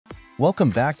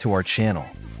Welcome back to our channel.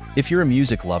 If you're a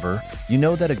music lover, you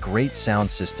know that a great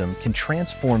sound system can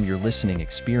transform your listening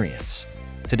experience.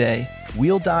 Today,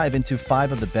 we'll dive into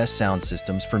 5 of the best sound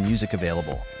systems for music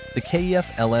available: the KEF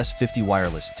LS50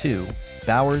 Wireless II,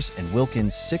 Bowers &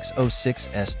 Wilkins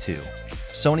 606S2,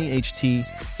 Sony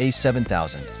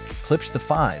HT-A7000, Klipsch The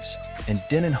Fives, and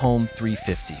Denon Home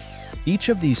 350. Each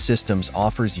of these systems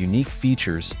offers unique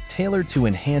features tailored to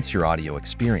enhance your audio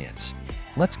experience.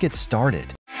 Let's get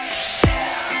started.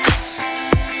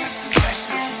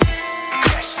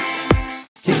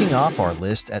 Kicking off our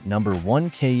list at number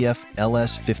 1, KEF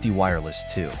LS50 Wireless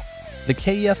II. The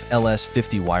KEF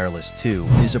LS50 Wireless II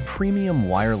is a premium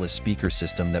wireless speaker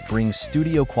system that brings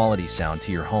studio-quality sound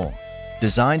to your home.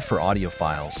 Designed for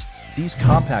audiophiles, these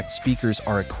compact speakers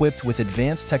are equipped with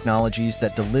advanced technologies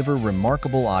that deliver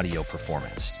remarkable audio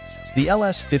performance. The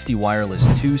LS50 Wireless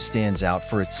II stands out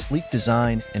for its sleek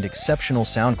design and exceptional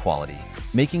sound quality,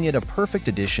 making it a perfect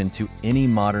addition to any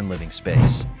modern living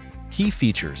space. Key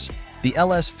features: the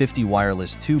LS50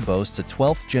 Wireless II boasts a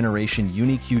 12th generation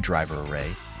UniQ driver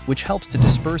array, which helps to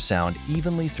disperse sound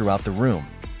evenly throughout the room,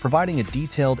 providing a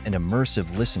detailed and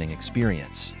immersive listening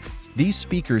experience. These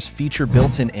speakers feature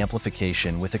built-in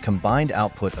amplification with a combined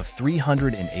output of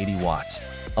 380 watts,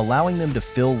 allowing them to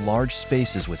fill large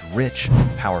spaces with rich,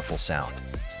 powerful sound.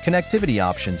 Connectivity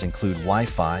options include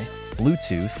Wi-Fi,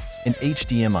 Bluetooth, and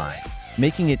HDMI,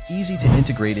 making it easy to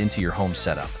integrate into your home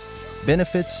setup.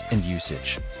 Benefits and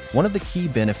usage. One of the key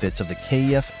benefits of the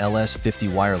KEF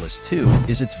LS50 Wireless II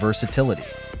is its versatility.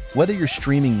 Whether you're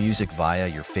streaming music via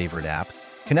your favorite app,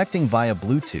 connecting via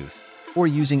Bluetooth, or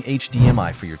using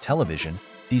HDMI for your television,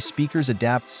 these speakers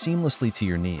adapt seamlessly to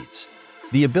your needs.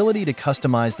 The ability to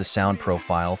customize the sound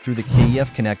profile through the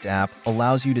KEF Connect app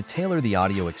allows you to tailor the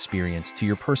audio experience to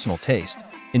your personal taste,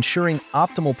 ensuring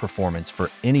optimal performance for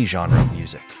any genre of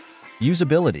music.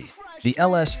 Usability. The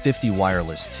LS50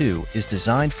 Wireless II is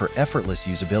designed for effortless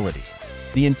usability.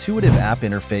 The intuitive app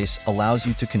interface allows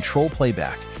you to control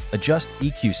playback, adjust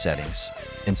EQ settings,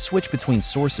 and switch between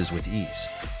sources with ease.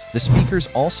 The speakers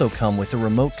also come with a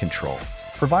remote control,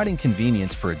 providing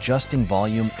convenience for adjusting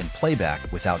volume and playback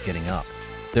without getting up.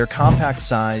 Their compact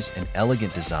size and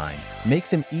elegant design make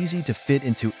them easy to fit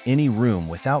into any room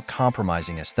without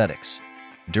compromising aesthetics.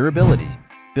 Durability.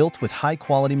 Built with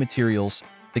high-quality materials,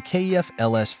 the KEF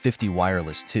LS50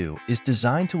 Wireless II is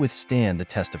designed to withstand the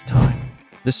test of time.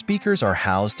 The speakers are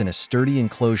housed in a sturdy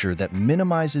enclosure that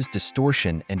minimizes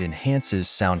distortion and enhances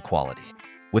sound quality.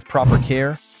 With proper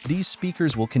care, these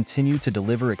speakers will continue to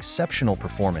deliver exceptional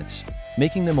performance,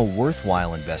 making them a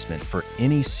worthwhile investment for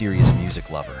any serious music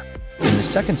lover. In the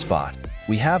second spot,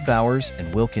 we have Bowers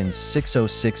 & Wilkins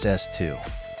 606S2.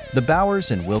 The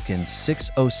Bowers & Wilkins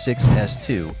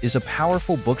 606S2 is a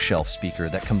powerful bookshelf speaker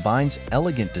that combines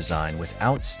elegant design with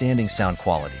outstanding sound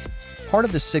quality. Part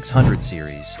of the 600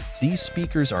 series, these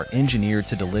speakers are engineered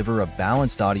to deliver a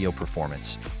balanced audio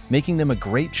performance, making them a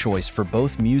great choice for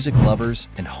both music lovers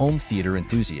and home theater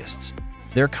enthusiasts.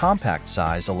 Their compact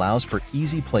size allows for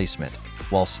easy placement,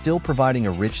 while still providing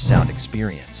a rich sound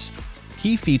experience.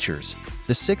 Key features: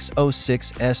 the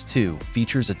 606S2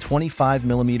 features a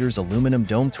 25mm aluminum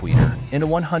dome tweeter and a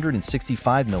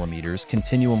 165mm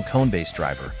continuum cone bass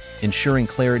driver, ensuring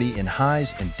clarity in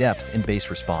highs and depth in bass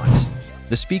response.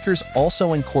 The speakers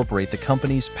also incorporate the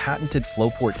company's patented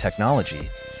Flowport technology,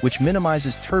 which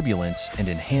minimizes turbulence and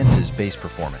enhances bass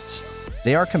performance.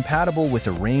 They are compatible with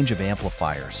a range of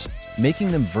amplifiers,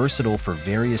 making them versatile for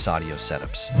various audio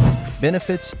setups.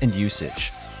 Benefits and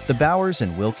usage. The Bowers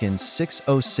 & Wilkins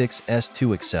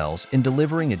 606S2 excels in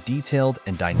delivering a detailed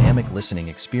and dynamic listening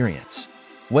experience.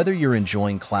 Whether you're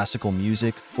enjoying classical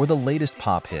music or the latest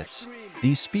pop hits,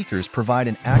 these speakers provide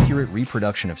an accurate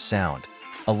reproduction of sound,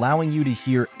 allowing you to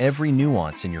hear every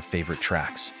nuance in your favorite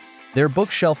tracks. Their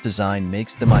bookshelf design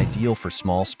makes them ideal for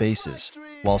small spaces,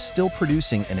 while still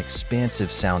producing an expansive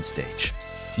soundstage.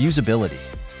 Usability.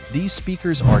 These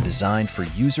speakers are designed for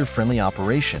user-friendly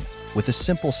operation with a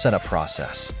simple setup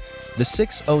process. The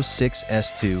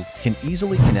 606S2 can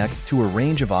easily connect to a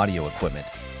range of audio equipment,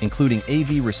 including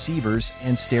AV receivers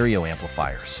and stereo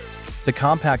amplifiers. The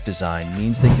compact design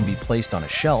means they can be placed on a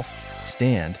shelf,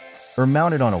 stand, or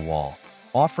mounted on a wall,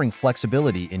 offering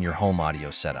flexibility in your home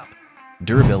audio setup.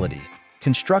 Durability.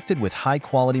 Constructed with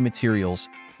high-quality materials,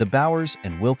 the Bowers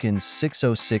 & Wilkins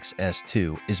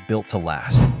 606S2 is built to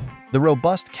last. The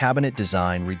robust cabinet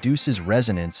design reduces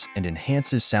resonance and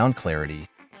enhances sound clarity,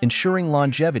 ensuring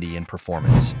longevity in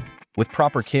performance. With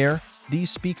proper care,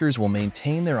 these speakers will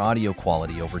maintain their audio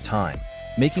quality over time,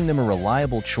 making them a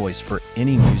reliable choice for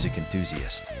any music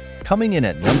enthusiast. Coming in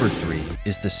at number 3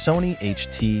 is the Sony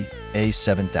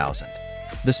HT-A7000.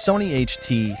 The Sony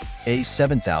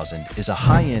HT-A7000 is a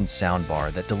high-end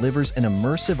soundbar that delivers an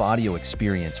immersive audio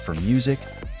experience for music,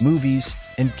 movies,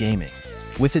 and gaming.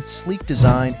 With its sleek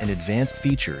design and advanced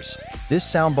features, this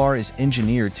soundbar is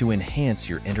engineered to enhance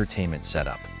your entertainment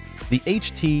setup. The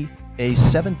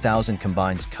HT-A7000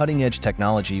 combines cutting-edge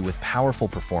technology with powerful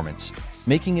performance,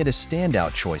 making it a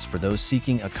standout choice for those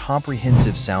seeking a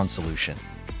comprehensive sound solution.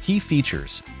 Key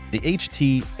features: the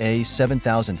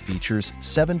HT-A7000 features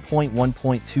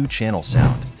 7.1.2 channel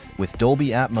sound with Dolby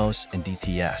Atmos and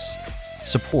DTS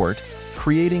support,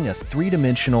 creating a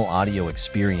three-dimensional audio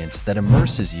experience that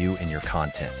immerses you in your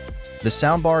content. The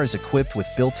soundbar is equipped with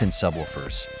built-in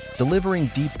subwoofers, delivering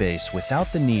deep bass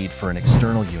without the need for an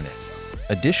external unit.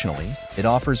 Additionally, it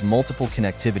offers multiple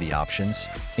connectivity options,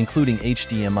 including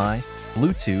HDMI,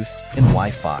 Bluetooth, and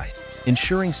Wi-Fi,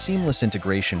 ensuring seamless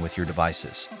integration with your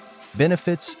devices.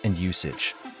 Benefits and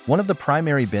usage. One of the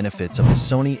primary benefits of the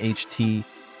Sony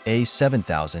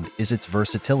HT-A7000 is its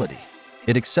versatility.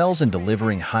 It excels in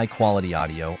delivering high-quality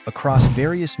audio across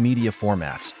various media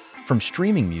formats, from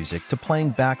streaming music to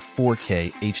playing back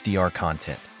 4K HDR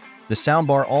content. The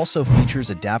soundbar also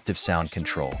features adaptive sound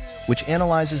control, which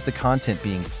analyzes the content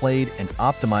being played and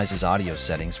optimizes audio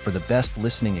settings for the best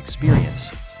listening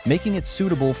experience, making it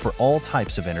suitable for all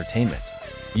types of entertainment.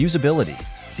 Usability.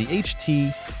 The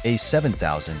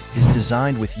HT-A7000 is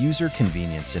designed with user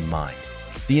convenience in mind.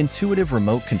 The intuitive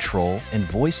remote control and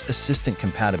voice assistant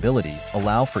compatibility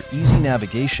allow for easy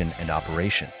navigation and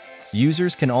operation.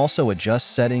 Users can also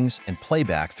adjust settings and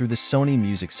playback through the Sony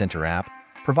Music Center app,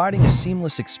 providing a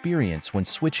seamless experience when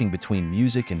switching between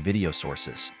music and video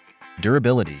sources.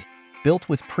 Durability. Built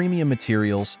with premium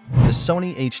materials, the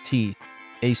Sony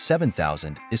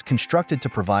HT-A7000 is constructed to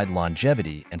provide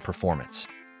longevity and performance.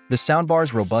 The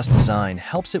soundbar's robust design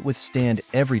helps it withstand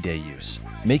everyday use,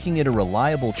 making it a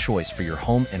reliable choice for your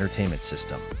home entertainment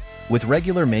system. With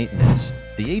regular maintenance,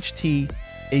 the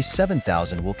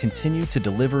HT-A7000 will continue to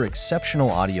deliver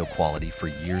exceptional audio quality for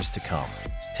years to come.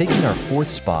 Taking our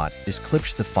fourth spot is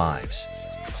Klipsch The Fives.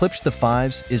 Klipsch The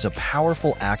Fives is a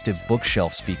powerful active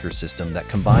bookshelf speaker system that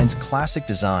combines classic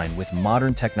design with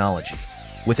modern technology.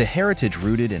 With a heritage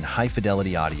rooted in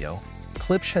high-fidelity audio,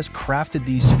 Klipsch has crafted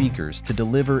these speakers to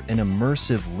deliver an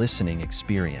immersive listening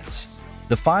experience.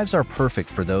 The Fives are perfect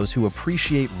for those who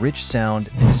appreciate rich sound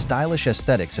and stylish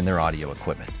aesthetics in their audio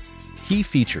equipment. Key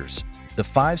features: the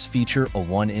Fives feature a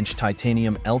 1-inch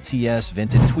titanium LTS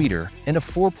vented tweeter and a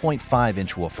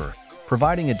 4.5-inch woofer,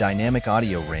 providing a dynamic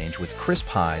audio range with crisp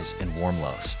highs and warm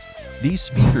lows. These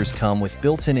speakers come with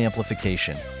built-in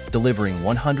amplification, delivering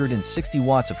 160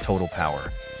 watts of total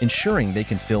power, ensuring they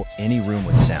can fill any room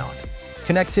with sound.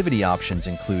 Connectivity options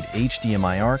include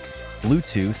HDMI ARC,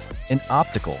 Bluetooth, and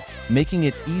optical, making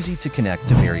it easy to connect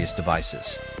to various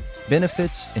devices.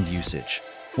 Benefits and usage.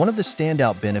 One of the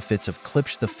standout benefits of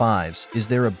Klipsch The Fives is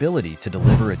their ability to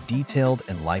deliver a detailed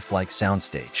and lifelike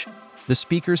soundstage. The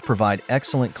speakers provide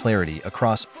excellent clarity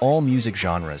across all music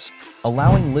genres,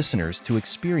 allowing listeners to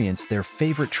experience their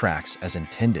favorite tracks as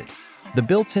intended. The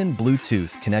built-in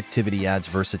Bluetooth connectivity adds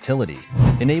versatility,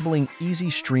 enabling easy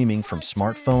streaming from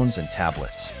smartphones and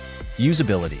tablets.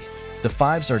 Usability. The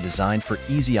Fives are designed for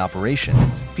easy operation,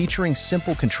 featuring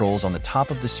simple controls on the top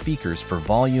of the speakers for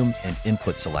volume and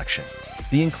input selection.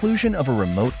 The inclusion of a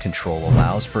remote control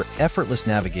allows for effortless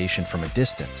navigation from a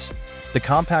distance. The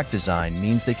compact design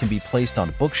means they can be placed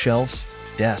on bookshelves,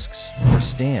 desks, or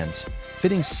stands,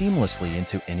 fitting seamlessly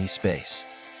into any space.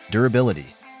 Durability.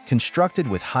 Constructed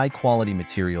with high-quality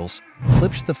materials,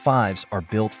 Klipsch The Fives are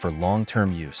built for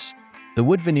long-term use. The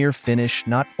wood veneer finish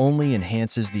not only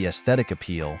enhances the aesthetic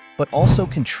appeal, but also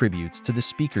contributes to the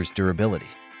speaker's durability.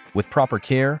 With proper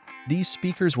care, these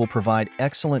speakers will provide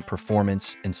excellent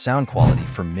performance and sound quality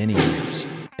for many years.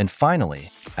 And finally,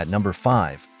 at number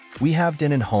 5, we have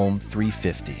Denon Home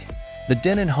 350. The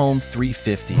Denon Home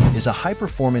 350 is a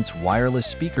high-performance wireless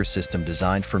speaker system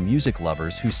designed for music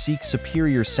lovers who seek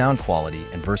superior sound quality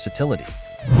and versatility.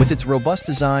 With its robust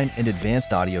design and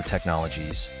advanced audio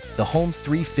technologies, the Home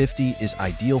 350 is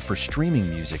ideal for streaming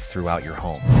music throughout your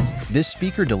home. This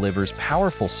speaker delivers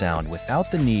powerful sound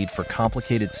without the need for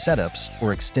complicated setups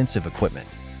or extensive equipment.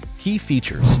 Key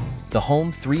features: the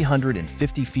Home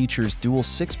 350 features dual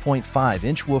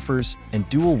 6.5-inch woofers and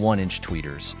dual 1-inch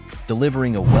tweeters,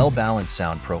 delivering a well-balanced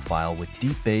sound profile with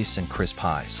deep bass and crisp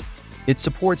highs. It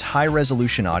supports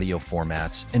high-resolution audio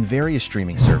formats and various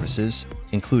streaming services,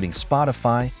 including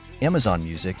Spotify, Amazon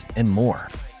Music, and more.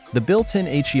 The built-in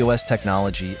HEOS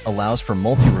technology allows for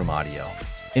multi-room audio,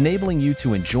 enabling you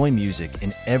to enjoy music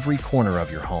in every corner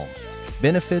of your home.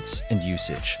 Benefits and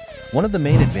usage. One of the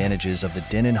main advantages of the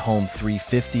Denon Home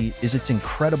 350 is its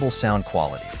incredible sound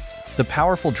quality. The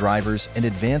powerful drivers and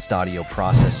advanced audio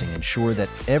processing ensure that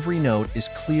every note is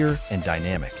clear and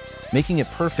dynamic, making it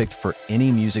perfect for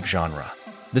any music genre.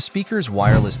 The speaker's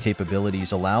wireless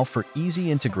capabilities allow for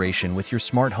easy integration with your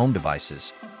smart home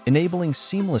devices, enabling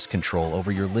seamless control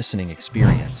over your listening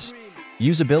experience.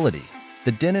 Usability.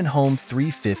 The Denon Home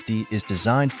 350 is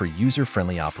designed for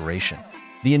user-friendly operation.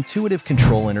 The intuitive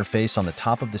control interface on the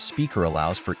top of the speaker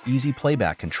allows for easy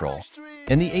playback control,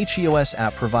 and the HEOS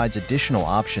app provides additional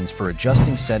options for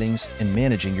adjusting settings and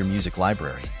managing your music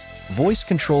library. Voice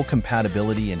control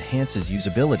compatibility enhances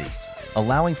usability,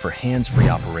 allowing for hands-free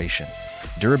operation.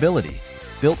 Durability.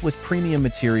 Built with premium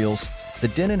materials, the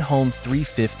Denon Home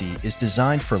 350 is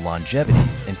designed for longevity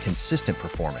and consistent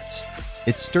performance.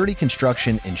 Its sturdy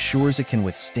construction ensures it can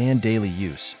withstand daily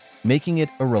use, making it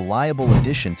a reliable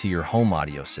addition to your home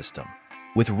audio system.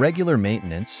 With regular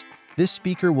maintenance, this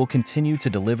speaker will continue to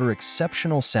deliver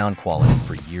exceptional sound quality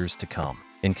for years to come.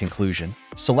 In conclusion,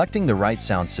 selecting the right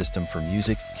sound system for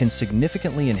music can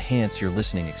significantly enhance your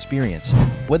listening experience,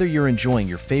 whether you're enjoying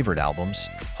your favorite albums,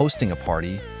 hosting a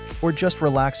party, or just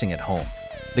relaxing at home.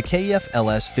 The KEF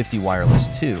LS50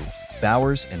 Wireless II,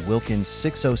 Bowers & Wilkins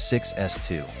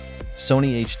 606S2,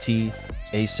 Sony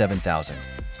HT-A7000,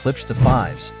 Klipsch The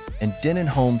Fives, and Denon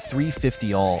Home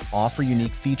 350 all offer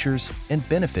unique features and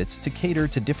benefits to cater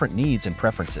to different needs and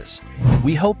preferences.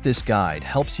 We hope this guide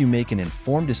helps you make an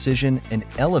informed decision and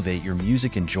elevate your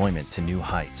music enjoyment to new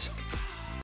heights.